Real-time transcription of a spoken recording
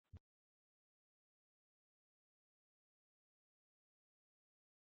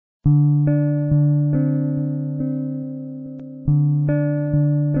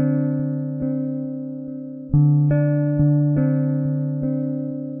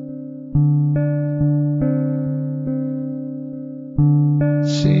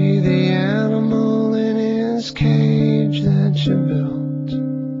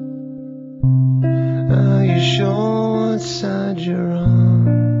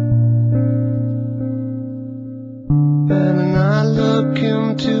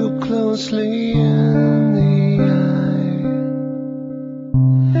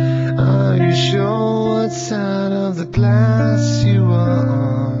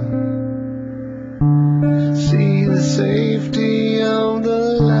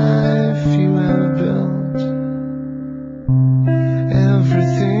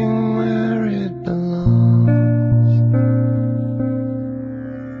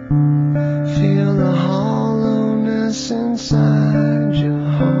Feel the hollowness inside your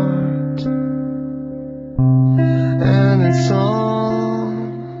heart, and it's all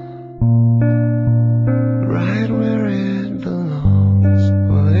right where it belongs.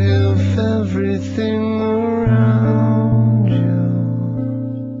 What if everything around you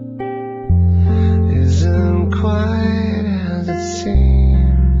isn't quite as it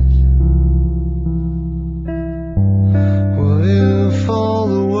seems? What if all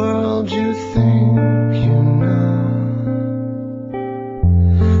the world you think you know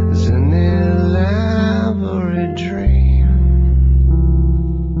is an elaborate dream?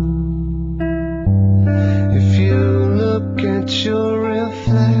 If you look at your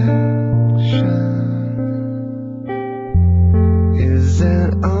reflection, is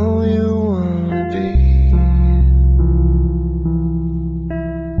that all you wanna be?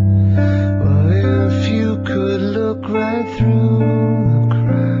 What if you could look right through the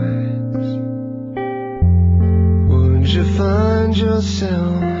cracks? Would you find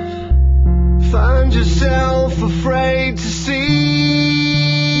yourself afraid to see?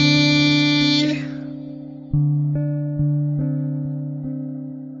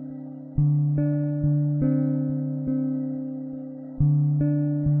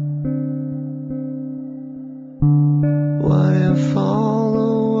 What if all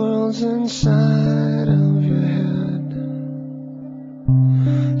the world's inside of your head,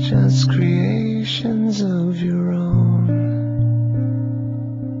 just creations of your own?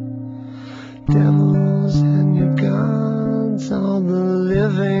 Devils and your gods, all the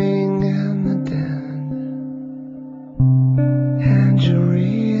living and the dead, and you're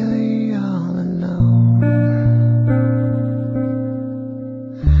really all alone.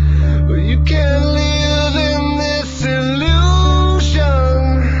 Well, you can't live in this illusion.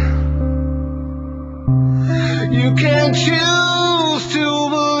 You can't choose to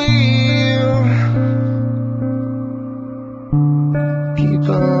believe. Keep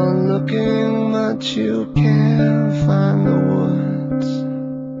on looking, but you can't find the woods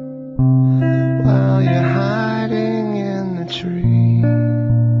while you're hiding in the tree.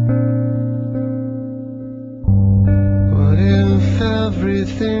 What if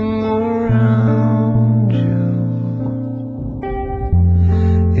everything around you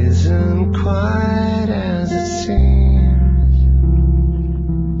isn't quite as it seems?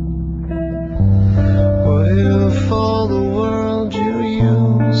 What if all the world you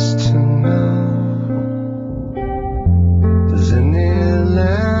used to know is an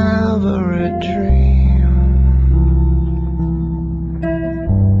elaborate dream?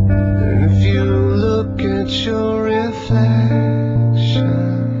 And if you look at your reflection,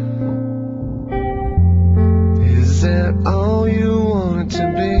 is that all you want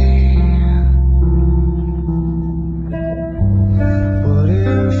to be? What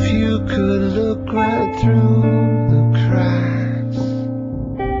if you could look right through